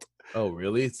called. Oh,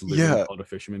 really? It's literally Yeah. called a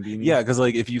fisherman beanie? Yeah, because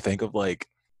like if you think of like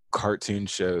cartoon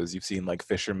shows, you've seen like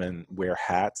fishermen wear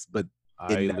hats, but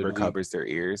it never literally covers their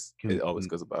ears. It always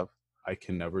goes above. I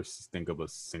can never think of a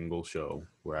single show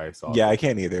where I saw. Yeah, I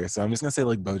can't either. So I'm just gonna say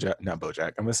like not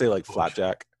Bojack. I'm gonna say like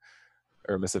Flapjack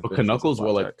or Miss But Adventures of Knuckles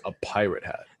wore like Flapjack. a pirate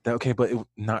hat, Okay, but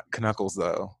not Knuckles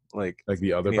though. Like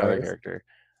the other any other pirates. character.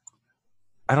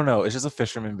 I don't know. It's just a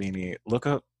fisherman beanie. Look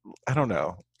up. I don't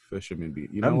know. Fisherman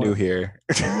beanie. I'm new here.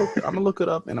 I'm gonna look it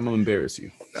up and I'm gonna embarrass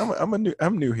you.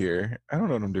 I'm new here. I don't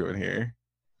know what I'm doing here.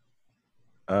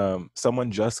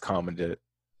 Someone just commented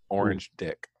orange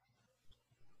dick.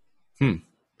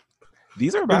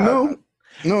 These are bad. No.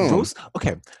 Those,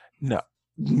 okay.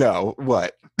 No.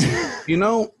 What?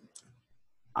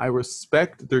 I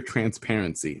respect their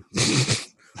transparency.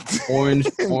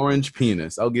 Orange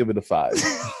penis. I'll give it a 5.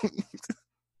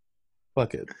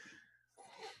 Fuck it.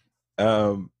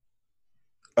 I'm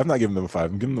not giving them a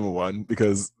 5. I'm giving them a 1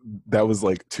 because that was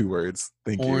like 2 words.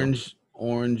 Thank you.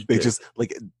 Orange. They dick. just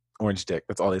like orange dick.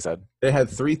 That's all they said. They had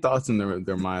 3 thoughts in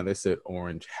their mind. They said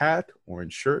orange hat,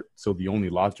 orange shirt. So the only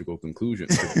logical conclusion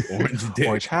is orange dick.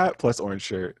 Orange hat plus orange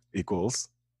shirt equals.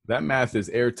 That math is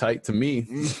airtight to me.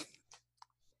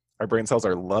 Our brain cells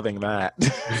are loving that.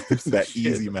 That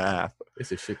easy math.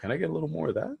 It's a shit. Can I get a little more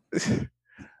of that?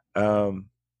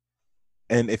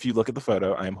 And if you look at the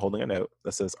photo, I am holding a note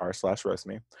that says r/roast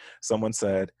me. Someone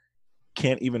said,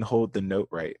 can't even hold the note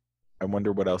right. I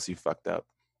wonder what else you fucked up.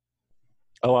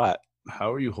 A lot.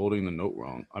 How are you holding the note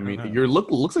wrong? I mean, know. your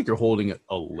looks like you're holding it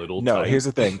a little No, tight. here's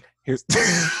the thing. You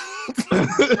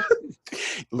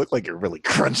look like you're really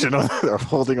crunching on or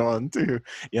holding on too.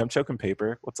 Yeah, I'm choking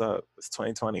paper. What's up? It's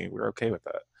 2020. We're okay with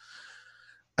that.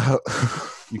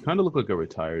 You kind of look like a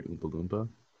retired Oompa Loompa.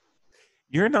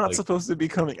 You're not supposed to be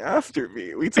coming after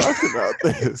me. We talked about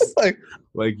this.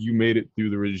 like you made it through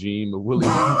the regime of Willy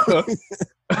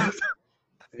Wonka.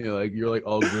 You're like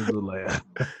all grizzled, like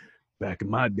back in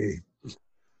my day.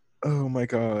 Oh my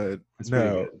god. That's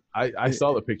no. I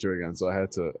saw the picture again, so I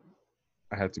had to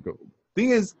go. Thing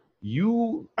is,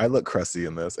 I look crusty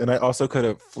in this, and I also could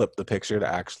have flipped the picture to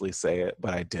actually say it,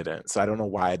 but I didn't. So I don't know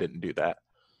why I didn't do that.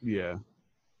 Yeah,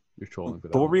 you're trolling for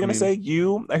that. But what were you gonna say?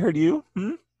 You? I heard you.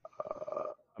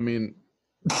 I mean,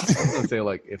 I was gonna say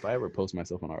like if I ever post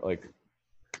myself on art, like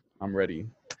I'm ready.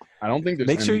 I don't think there's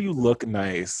Make sure you look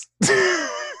nice.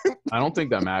 I don't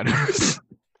think that matters.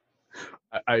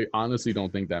 I honestly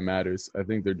don't think that matters. I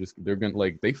think they're gonna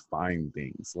like they find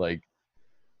things like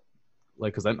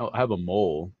because I know I have a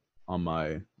mole on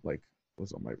my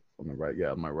what's on my right,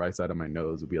 on my right side of my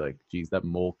nose. Would be like, geez, that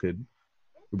mole would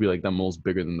be like that mole's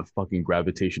bigger than the fucking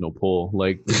gravitational pull,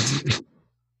 like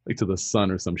like to the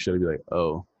sun or some shit. I'd be like,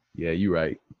 oh yeah, you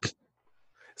right.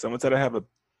 Someone said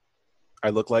I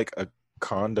look like a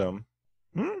condom.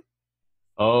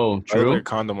 Oh, I look true. like a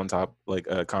condom on top, like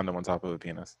a condom on top of a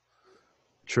penis.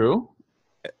 True.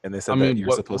 And they said that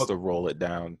you're supposed to roll it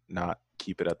down, not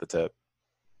keep it at the tip.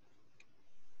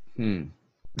 I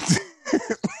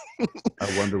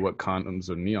wonder what condoms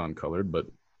are neon colored, but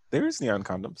there's neon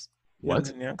condoms.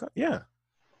 What? Yeah.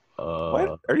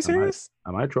 What? Are you serious?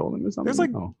 Am I trolling or something? There's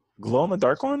like glow in the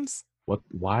dark ones. What?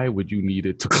 Why would you need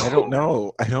it to? I don't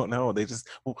know. They just.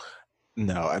 Well,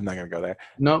 no, I'm not gonna go there.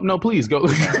 No, please go.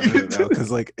 No,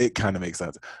 because like it kind of makes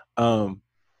sense.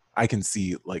 I can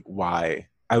see like why.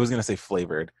 I was gonna say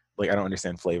flavored. Like I don't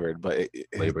understand flavored, but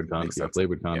flavored condoms. Yeah,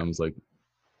 flavored condoms, like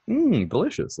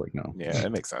delicious. Like no. Yeah,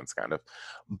 it makes sense, kind of.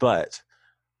 But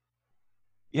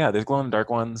yeah, there's glow in the dark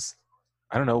ones.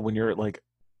 I don't know, when you're like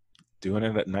doing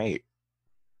it at night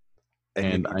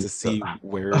and you need to see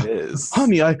where it is.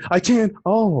 Honey, I can't.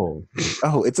 Oh,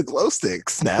 it's a glow stick.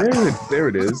 Snap. There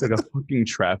it is. Like a fucking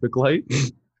traffic light.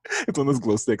 It's one of those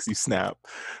glow sticks you snap.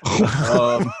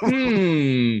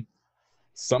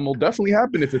 Something will definitely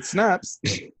happen if it snaps.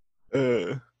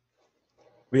 But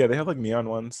yeah, they have like neon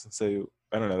ones, so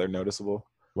I don't know, they're noticeable.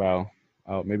 Wow.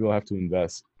 Maybe I'll have to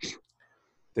invest.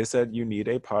 They said you need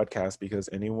a podcast because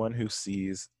anyone who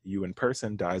sees you in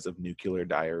person dies of nuclear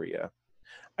diarrhea.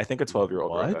 I think a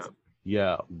 12-year-old wrote What? that.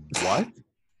 Yeah. What?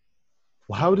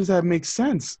 Well, how does that make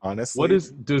sense? Honestly, What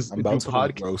is I'm about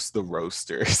to roast the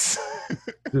roasters.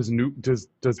 do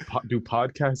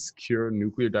podcasts cure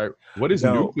nuclear diarrhea? What is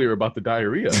No. nuclear about the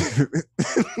diarrhea?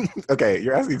 Okay,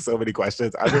 you're asking so many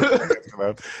questions. I don't know.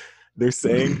 Them. They're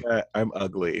saying that I'm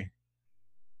ugly,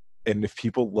 and if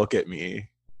people look at me,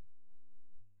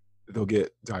 they'll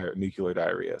get nuclear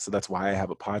diarrhea. So that's why I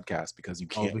have a podcast, because you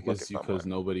can't look at someone. Because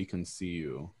nobody can see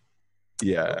you.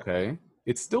 Yeah. Okay.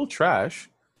 It's still trash.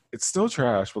 It's still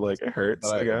trash, but like it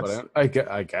hurts. I guess. I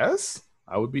guess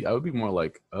I would be more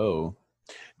like, oh.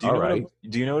 Do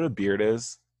you know what a beard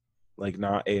is? Like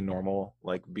not a normal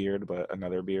like beard, but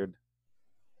another beard.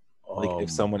 Like if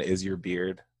someone is your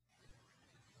beard.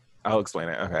 I'll explain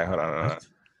it. Okay, hold on.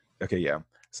 Okay, yeah.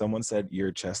 Someone said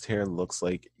your chest hair looks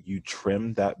like you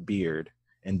trimmed that beard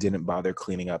and didn't bother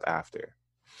cleaning up after.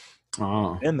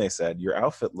 Oh. And they said your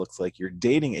outfit looks like you're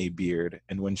dating a beard,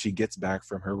 and when she gets back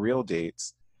from her real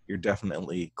dates, you're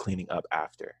definitely cleaning up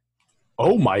after.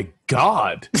 Oh my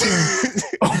God.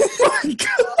 Oh my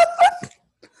God.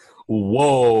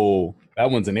 Whoa.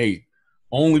 That one's an 8.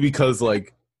 Only because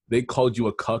like they called you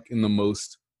a cuck in the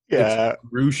most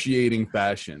excruciating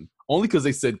fashion. Only because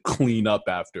they said clean up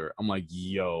after. I'm like,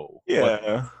 yo.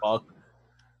 Yeah. What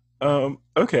the fuck?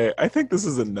 Okay. I think this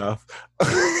is enough.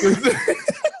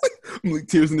 Like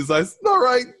tears in his eyes. All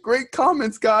right. Great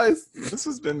comments, guys. This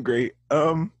has been great.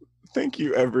 Thank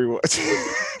you, everyone.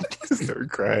 Start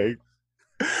crying.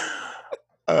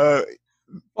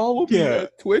 Follow me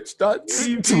at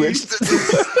twitch.tv.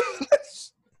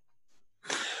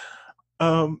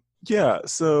 Yeah,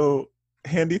 so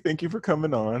Handy, thank you for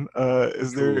coming on.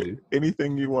 Is there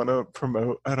anything you want to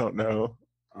promote? I don't know.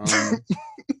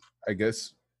 I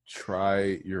guess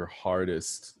try your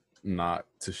hardest not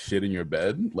to shit in your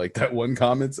bed. Like that one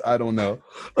comments, I don't know.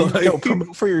 Like, no,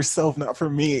 promote for yourself, not for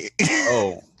me.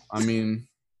 Oh, I mean,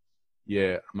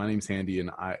 yeah, my name's Handy,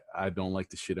 and I don't like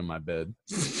to shit in my bed.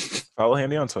 Follow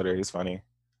Handy on Twitter. He's funny.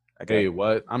 Okay. Hey,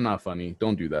 what? I'm not funny.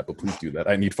 Don't do that, but please do that.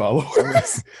 I need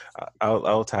followers.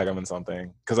 I'll tag him in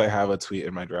something because I have a tweet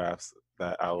in my drafts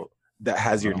that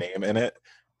has your name in it.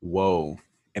 Whoa!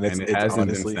 And it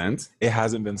hasn't been sent. It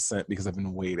hasn't been sent because I've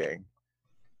been waiting.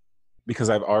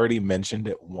 Because I've already mentioned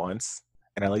it once,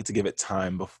 and I like to give it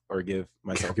time or give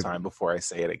myself time before I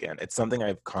say it again. It's something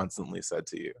I've constantly said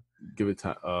to you. Give it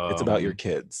time. It's about your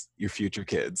kids, your future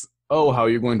kids. Oh, how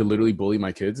you're going to literally bully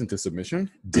my kids into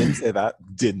submission? Didn't say that.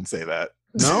 Didn't say that.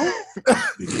 No?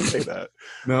 Didn't say that.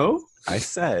 No? I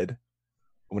said,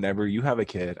 whenever you have a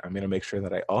kid, I'm going to make sure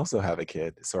that I also have a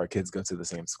kid. So our kids go to the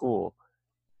same school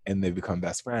and they become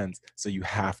best friends. So you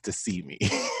have to see me.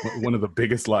 One of the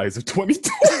biggest lies of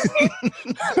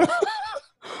 2020.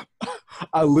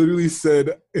 I literally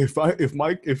said, if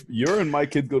you're and my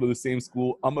kids go to the same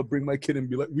school, I'm gonna bring my kid and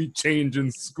be like, we change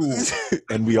in school.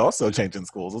 And we also change in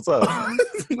schools. What's up?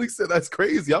 Like said, that's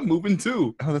crazy. I'm moving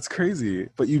too. Oh, that's crazy.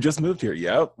 But you just moved here.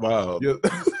 Yep. Wow. Yeah.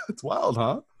 It's wild,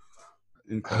 huh?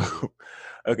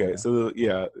 Okay, so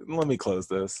yeah, let me close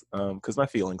this because my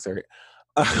feelings hurt.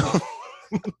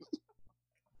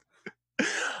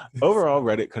 Overall,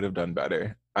 Reddit could have done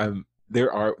better.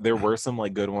 There were some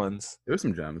like good ones. There's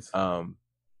some gems.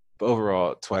 But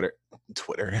overall, Twitter.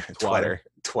 Reddit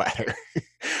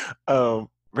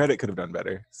could have done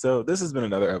better. So this has been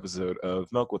another episode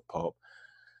of Milk with Pulp.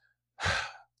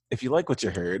 If you like what you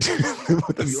heard,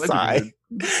 with a sigh,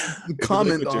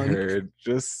 comment on what you heard.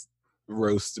 Just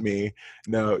roast me.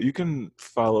 No, you can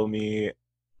follow me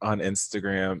on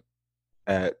Instagram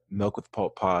at Milk with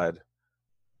Pulp Pod.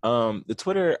 The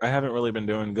Twitter I haven't really been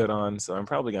doing good on, so I'm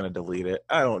probably gonna delete it.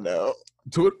 I don't know.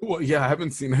 Twitter? Well, yeah, I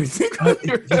haven't seen anything.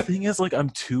 The thing is, like,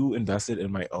 I'm too invested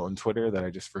in my own Twitter that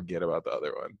I just forget about the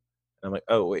other one. And I'm like,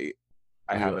 oh wait,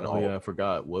 I haven't. Oh yeah, I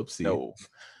forgot. Whoopsie. No.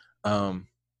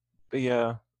 But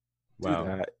yeah. Wow. Do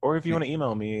that. Or if you want to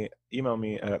email me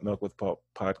at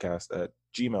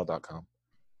milkwithpulppodcast@gmail.com.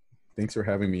 Thanks for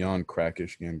having me on,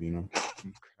 Crackish Gambino.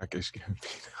 Crackish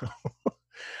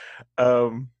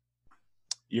Gambino.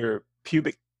 Your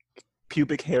pubic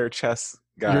hair chest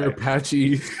guy. You're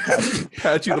Patchy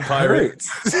the pirate.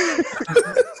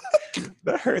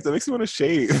 That hurts. That makes me want to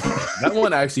shave. That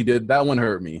one actually did. That one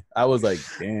hurt me. I was like,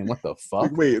 damn, what the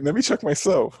fuck? Wait, let me check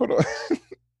myself. Hold on.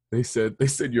 They said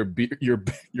your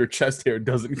chest hair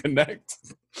doesn't connect.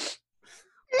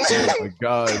 Oh my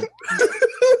god.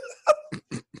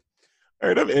 All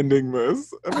right, I'm ending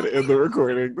this. I'm going to end the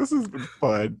recording. This has been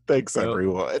fun. Thanks,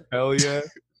 everyone. Hell yeah.